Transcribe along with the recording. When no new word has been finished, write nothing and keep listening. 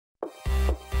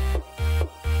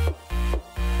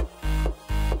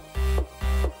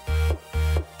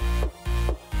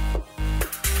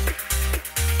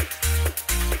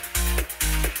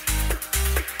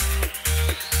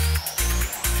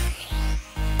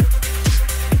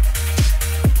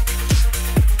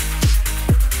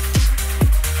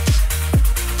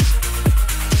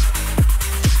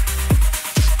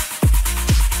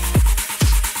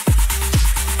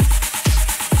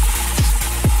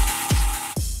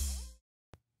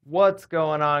What's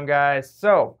going on, guys?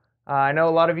 So I know a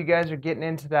lot of you guys are getting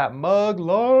into that mug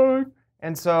life,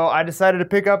 and so I decided to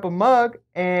pick up a mug,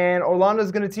 and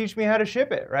Orlando's going to teach me how to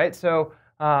ship it, right? So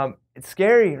it's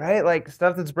scary, right? Like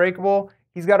stuff that's breakable.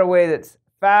 He's got a way that's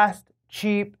fast,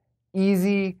 cheap,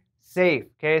 easy, safe.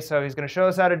 Okay, so he's going to show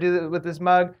us how to do it with this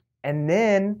mug, and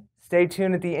then stay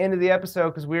tuned at the end of the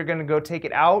episode because we're going to go take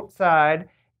it outside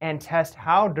and test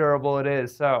how durable it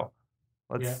is. So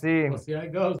let's see. Let's see how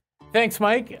it goes. Thanks,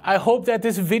 Mike. I hope that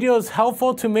this video is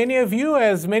helpful to many of you,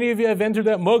 as many of you have entered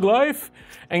that mug life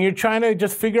and you're trying to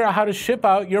just figure out how to ship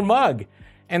out your mug.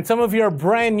 And some of you are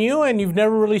brand new and you've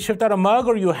never really shipped out a mug,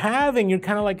 or you have and you're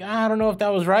kind of like, I don't know if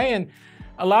that was right. And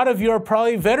a lot of you are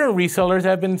probably veteran resellers that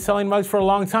have been selling mugs for a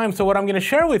long time. So what I'm going to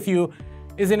share with you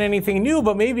isn't anything new,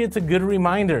 but maybe it's a good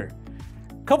reminder.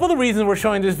 A couple of the reasons we're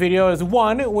showing this video is,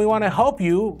 one, we want to help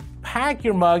you pack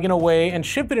your mug in a way and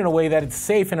ship it in a way that it's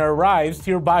safe and it arrives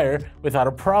to your buyer without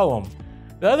a problem.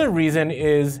 The other reason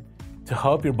is to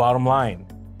help your bottom line,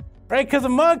 right? Because a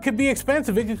mug could be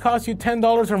expensive. It could cost you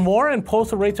 $10 or more, and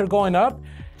postal rates are going up.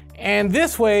 And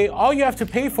this way, all you have to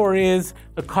pay for is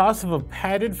the cost of a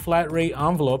padded flat rate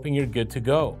envelope and you're good to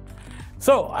go.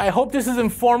 So I hope this is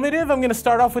informative. I'm going to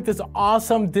start off with this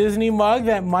awesome Disney mug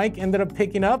that Mike ended up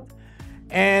picking up.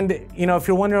 And you know, if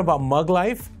you're wondering about mug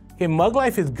life, okay, mug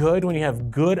life is good when you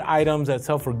have good items that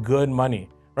sell for good money,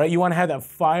 right? You want to have that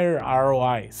fire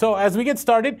ROI. So as we get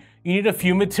started, you need a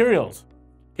few materials.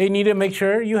 Okay, you need to make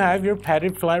sure you have your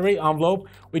padded flat rate envelope,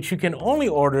 which you can only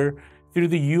order through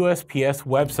the USPS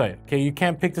website. Okay, you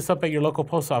can't pick this up at your local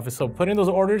post office. So put in those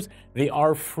orders, they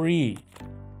are free.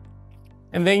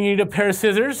 And then you need a pair of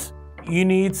scissors. You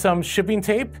need some shipping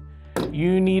tape.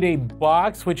 You need a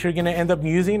box, which you're gonna end up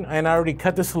using. And I already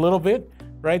cut this a little bit,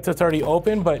 right? So it's already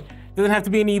open, but it doesn't have to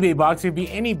be an eBay box. It could be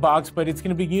any box, but it's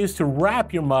gonna be used to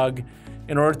wrap your mug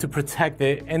in order to protect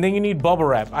it. And then you need bubble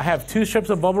wrap. I have 2 strips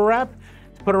of bubble wrap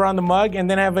to put around the mug, and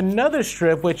then I have another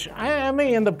strip, which I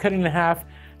may end up cutting in half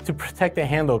to protect the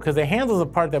handle, because the handle is the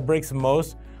part that breaks the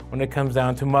most when it comes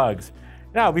down to mugs.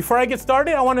 Now, before I get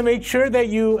started, I wanna make sure that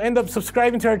you end up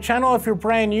subscribing to our channel if you're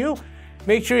brand new.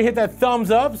 Make sure you hit that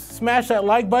thumbs up, smash that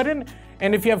like button,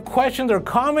 and if you have questions or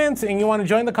comments and you want to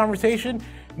join the conversation,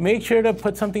 make sure to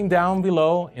put something down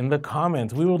below in the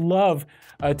comments. We would love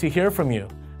to hear from you.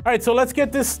 All right, so let's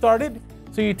get this started.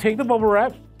 So you take the bubble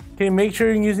wrap, okay, make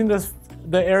sure you're using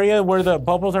the area where the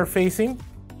bubbles are facing,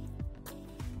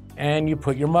 and you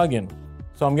put your mug in.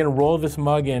 So I'm gonna roll this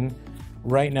mug in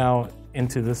right now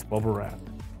into this bubble wrap.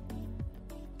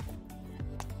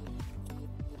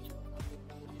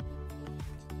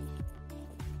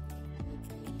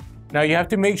 Now you have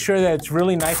to make sure that it's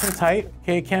really nice and tight.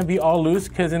 Okay, it can't be all loose,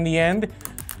 because in the end,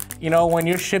 you know, when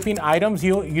you're shipping items,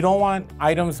 you don't want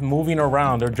items moving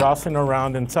around or jostling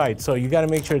around inside. So you got to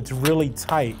make sure it's really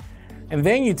tight. And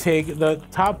then you take the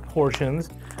top portions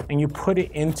and you put it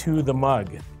into the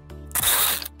mug.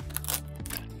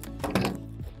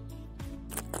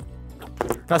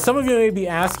 Now some of you may be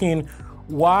asking,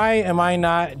 why am I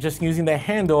not just using the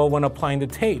handle when applying the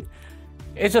tape?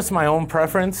 It's just my own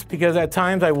preference, because at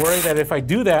times I worry that if I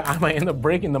do that, I might end up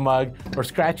breaking the mug or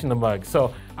scratching the mug.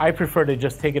 So I prefer to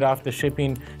just take it off the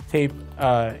shipping tape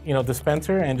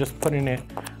dispenser and just putting it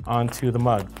onto the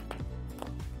mug.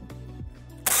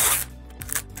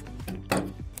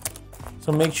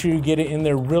 So make sure you get it in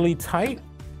there really tight.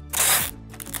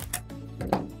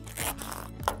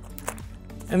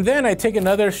 And then I take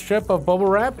another strip of bubble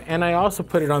wrap and I also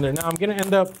put it on there. Now I'm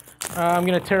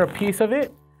gonna tear a piece of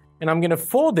it, and I'm gonna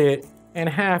fold it in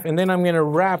half, and then I'm gonna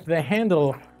wrap the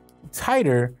handle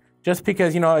tighter, just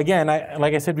because, you know, again,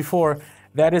 like I said before,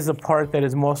 that is the part that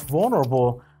is most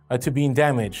vulnerable to being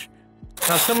damaged.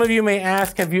 Now, some of you may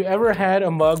ask, have you ever had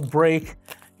a mug break,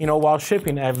 you know, while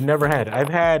shipping? I've never had. I've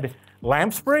had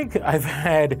lamps break, I've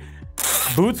had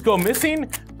boots go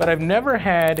missing, but I've never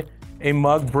had a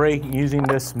mug break using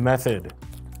this method.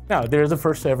 Now, there's a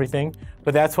first to everything,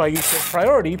 but that's why you take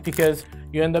priority, because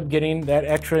you end up getting that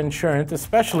extra insurance,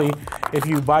 especially if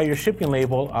you buy your shipping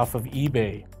label off of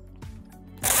eBay.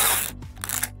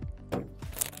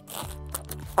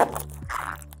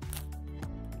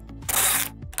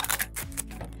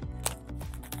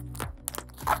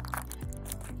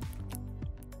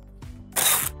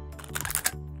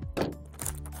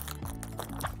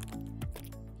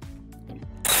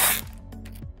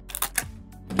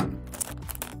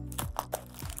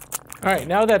 All right,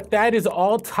 now that is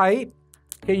all tight,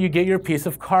 okay, you get your piece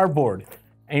of cardboard,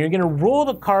 and you're gonna roll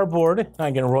the cardboard,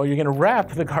 you're gonna wrap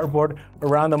the cardboard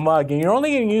around the mug, and you're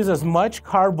only gonna use as much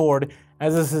cardboard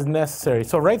as this is necessary.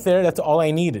 So right there, that's all I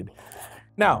needed.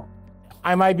 Now,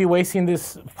 I might be wasting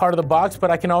this part of the box, but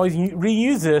I can always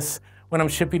reuse this when I'm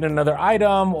shipping another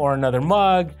item or another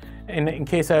mug, in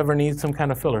case I ever need some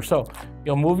kind of filler. So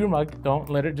you'll move your mug, don't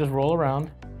let it just roll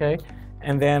around, okay?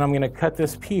 And then I'm gonna cut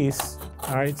this piece,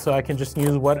 all right, so I can just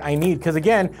use what I need. Because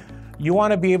again, you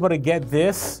wanna be able to get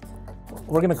this,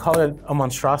 we're gonna call it a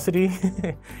monstrosity,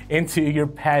 into your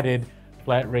padded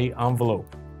flat rate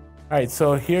envelope. All right,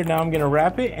 so here now I'm gonna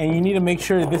wrap it, and you need to make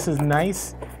sure this is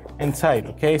nice and tight,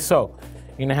 okay? So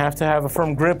you're gonna have to have a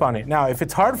firm grip on it. Now, if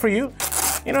it's hard for you,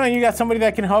 and you got somebody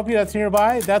that can help you that's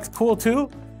nearby, that's cool too.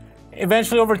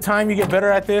 Eventually, over time, you get better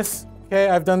at this, okay?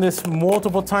 I've done this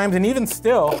multiple times, and even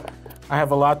still, I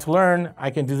have a lot to learn. I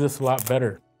can do this a lot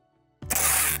better.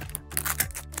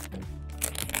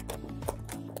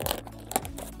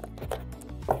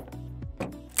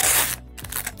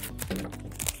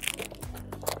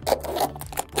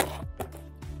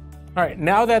 All right,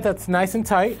 now that that's nice and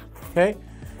tight, okay,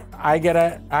 I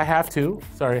have to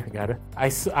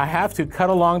cut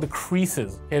along the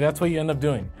creases. Okay, that's what you end up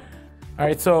doing. All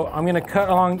right, so I'm gonna cut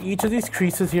along each of these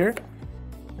creases here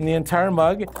in the entire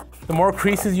mug. The more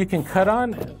creases you can cut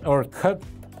on or cut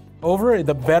over,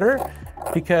 the better,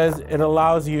 because it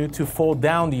allows you to fold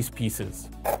down these pieces.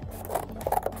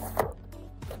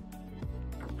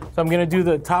 So I'm gonna do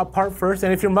the top part first,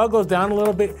 and if your mug goes down a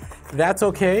little bit, that's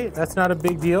okay, that's not a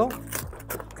big deal,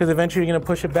 because eventually you're gonna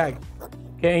push it back.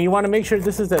 Okay, and you wanna make sure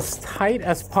this is as tight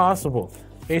as possible.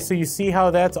 Okay, so you see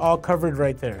how that's all covered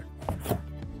right there.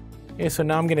 Okay, so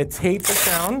now I'm gonna tape this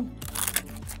down.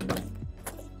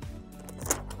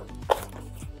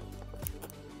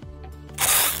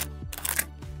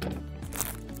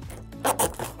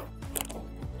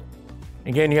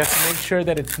 Again, you have to make sure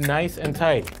that it's nice and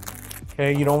tight.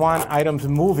 Okay, you don't want items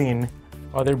moving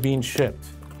while they're being shipped.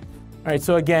 All right,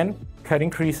 so again, cutting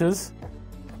creases.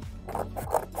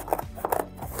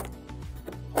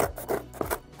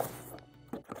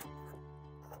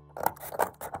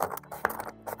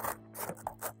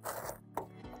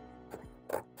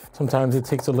 Sometimes it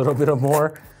takes a little bit of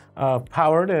more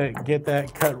power to get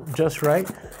that cut just right.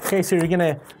 Okay, so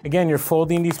you're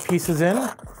folding these pieces in,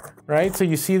 right? So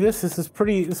you see this is it's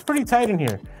pretty tight in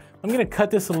here. I'm gonna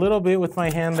cut this a little bit with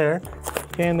my hand there,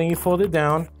 okay, and then you fold it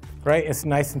down, right? It's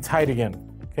nice and tight again.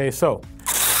 Okay, so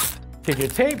take your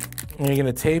tape, and you're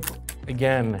gonna tape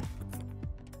again.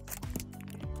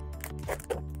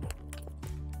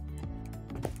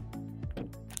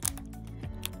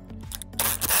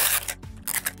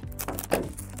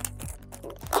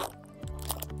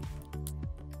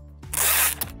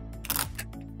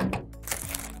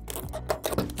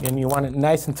 And you want it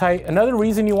nice and tight. Another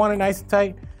reason you want it nice and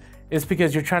tight is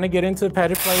because you're trying to get into the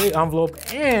padded flat rate envelope,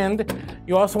 and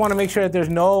you also want to make sure that there's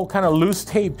no kind of loose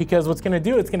tape, because what's going to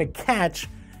do, it's going to catch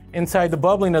inside the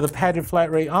bubbling of the padded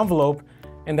flat rate envelope,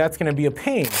 and that's going to be a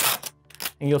pain.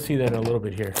 And you'll see that in a little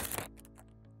bit here.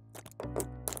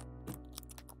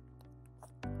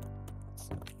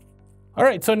 All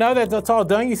right, so now that that's all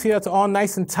done, you see that's all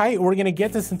nice and tight, we're going to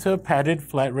get this into a padded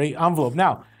flat rate envelope.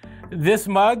 Now, this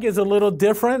mug is a little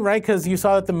different, right? Because you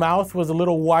saw that the mouth was a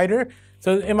little wider.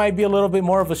 So it might be a little bit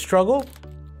more of a struggle,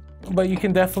 but you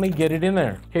can definitely get it in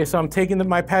there. Okay, so I'm taking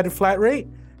my padded flat rate.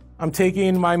 I'm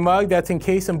taking my mug that's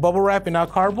encased in bubble wrap and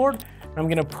not cardboard. And I'm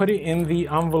gonna put it in the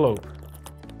envelope.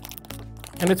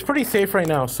 And it's pretty safe right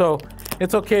now. So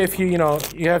it's okay if you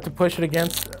have to push it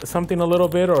against something a little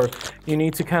bit, or you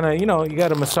need to kind of, you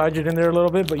gotta massage it in there a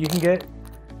little bit, but you can get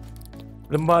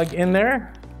the mug in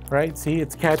there. Right, see,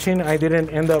 it's catching. I didn't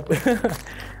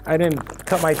I didn't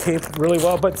cut my tape really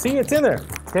well, but see, it's in there,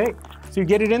 okay? So you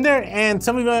get it in there, and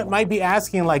some of you might be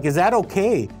asking, like, is that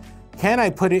okay? Can I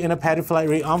put it in a padded flat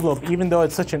rate envelope, even though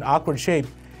it's such an awkward shape?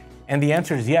 And the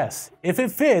answer is yes. If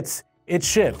it fits, it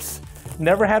ships.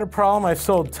 Never had a problem. I've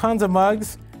sold tons of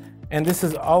mugs, and this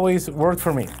has always worked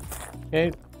for me,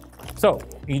 okay? So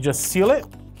you just seal it,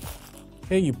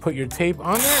 okay? You put your tape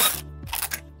on there,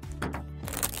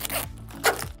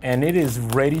 and it is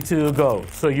ready to go.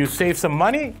 So you save some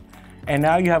money, and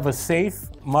now you have a safe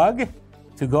mug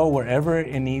to go wherever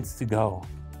it needs to go.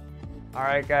 All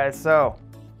right, guys, so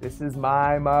this is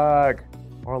my mug.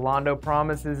 Orlando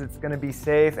promises it's gonna be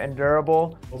safe and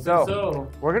durable. So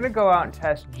we're gonna go out and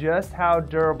test just how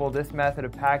durable this method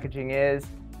of packaging is.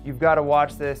 You've gotta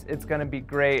watch this, it's gonna be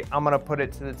great. I'm gonna put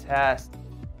it to the test.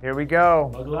 Here we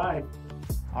go. Mug life.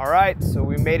 All right, so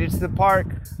we made it to the park.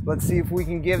 Let's see if we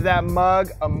can give that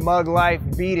mug a mug life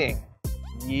beating.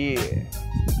 Yeah.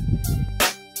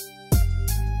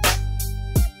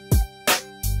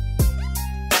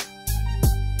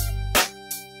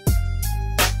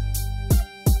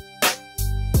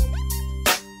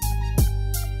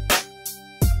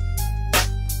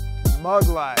 Mug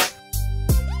Life.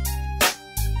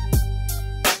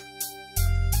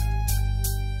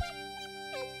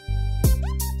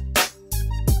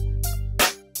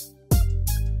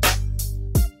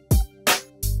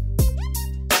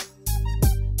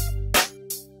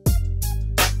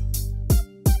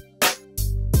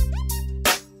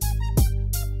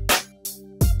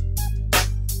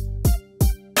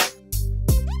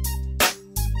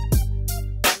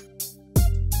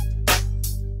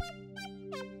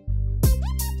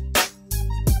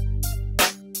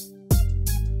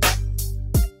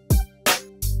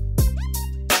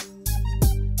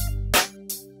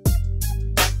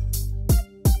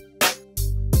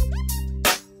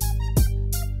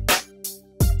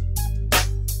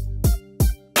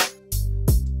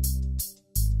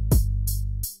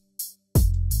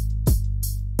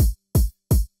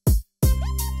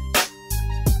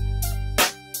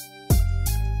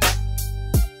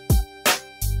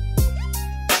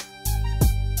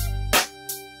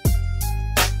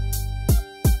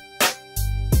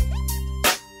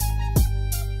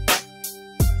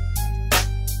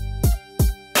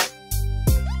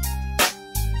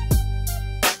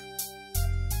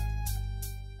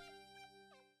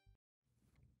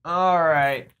 All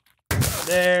right,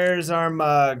 there's our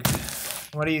mug.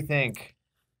 What do you think?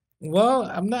 Well,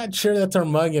 I'm not sure that's our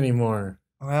mug anymore.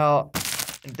 Well,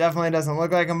 it definitely doesn't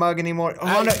look like a mug anymore.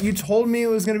 Oh, no, you told me it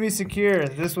was going to be secure.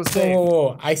 This was safe.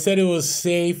 Whoa. I said it was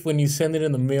safe when you send it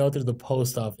in the mail through the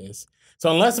post office.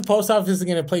 So unless the post office is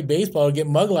going to play baseball or get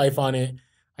Mug Life on it,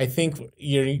 I think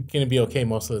you're going to be okay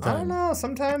most of the time. I don't know.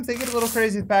 Sometimes they get a little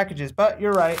crazy with packages, but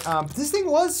you're right. This thing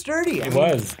was sturdy. It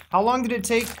was. How long did it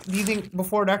take, do you think,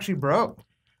 before it actually broke?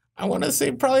 I want to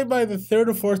say probably by the third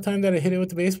or fourth time that I hit it with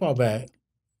the baseball bat.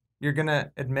 You're going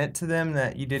to admit to them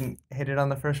that you didn't hit it on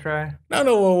the first try? No,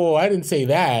 whoa, I didn't say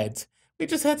that. We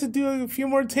just had to do a few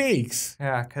more takes.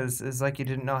 Yeah, because it's like you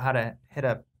didn't know how to hit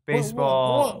a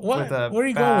baseball with a Where are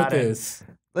you going with this?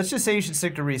 Let's just say you should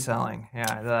stick to reselling.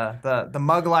 Yeah, the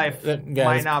Mug Life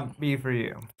might not be for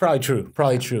you. Probably true.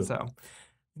 Probably true. So,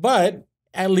 but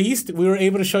at least we were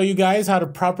able to show you guys how to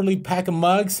properly pack a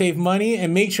mug, save money,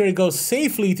 and make sure it goes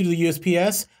safely through the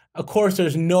USPS. Of course,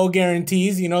 there's no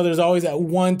guarantees. You know, there's always that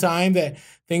one time that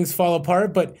things fall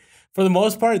apart. But for the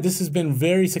most part, this has been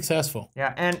very successful.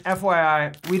 Yeah, and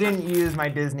FYI, we didn't use my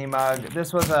Disney mug.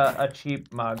 This was a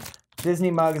cheap mug.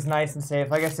 Disney mug is nice and safe.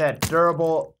 Like I said,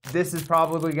 durable. This is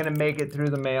probably going to make it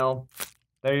through the mail.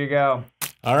 There you go.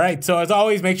 All right. So as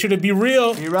always, make sure to be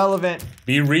real. Be relevant.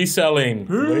 Be reselling.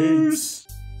 Peace.